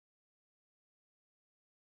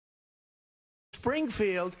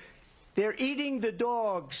Springfield, they're eating the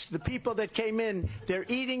dogs, the people that came in. They're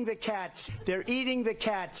eating the cats. They're eating the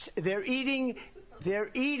cats. They're eating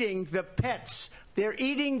the pets. They're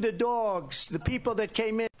eating the dogs, the people that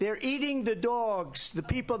came in. They're eating the dogs, the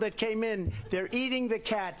people that came in. They're eating the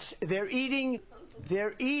cats. They're eating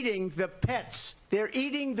the pets. They're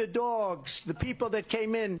eating the dogs, the people that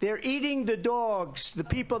came in. They're eating the dogs, the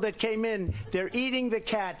people that came in. They're eating the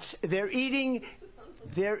cats. They're eating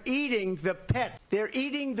the pet. They're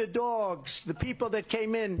eating the dogs, the people that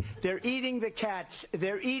came in. They're eating the cats.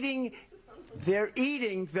 They're eating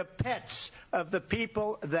the pets of the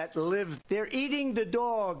people that live. They're eating the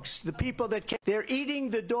dogs, the people that came. They're eating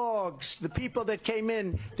the dogs, the people that came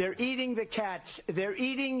in. They're eating the cats. They're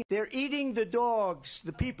eating the dogs,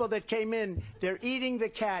 the people that came in. They're eating the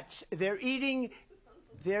cats. They're eating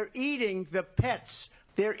the pets.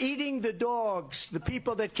 They're eating the dogs, the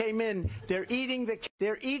people that came in. They're eating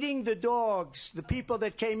the dogs, the people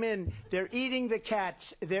that came in. They're eating the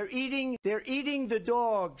cats. They're eating the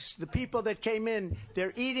dogs, the people that came in.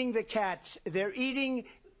 They're eating the cats. They're eating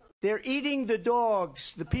the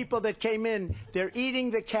dogs, the people that came in. They're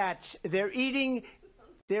eating the cats. They're eating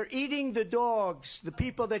the dogs, the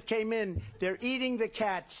people that came in. They're eating the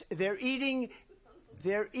cats. They're eating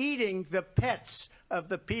the pets of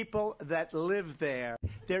the people that live there.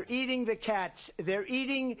 They're eating the cats. They're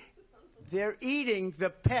eating the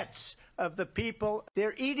pets of the people.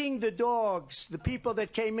 They're eating the dogs, the people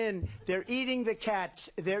that came in. They're eating the cats.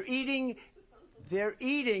 They're eating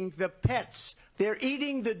the pets. They're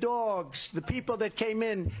eating the dogs, the people that came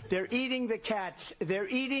in. They're eating the cats. They're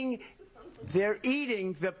eating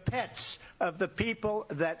the pets of the people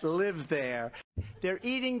that live there. They're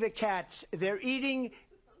eating the cats. They're eating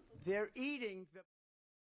the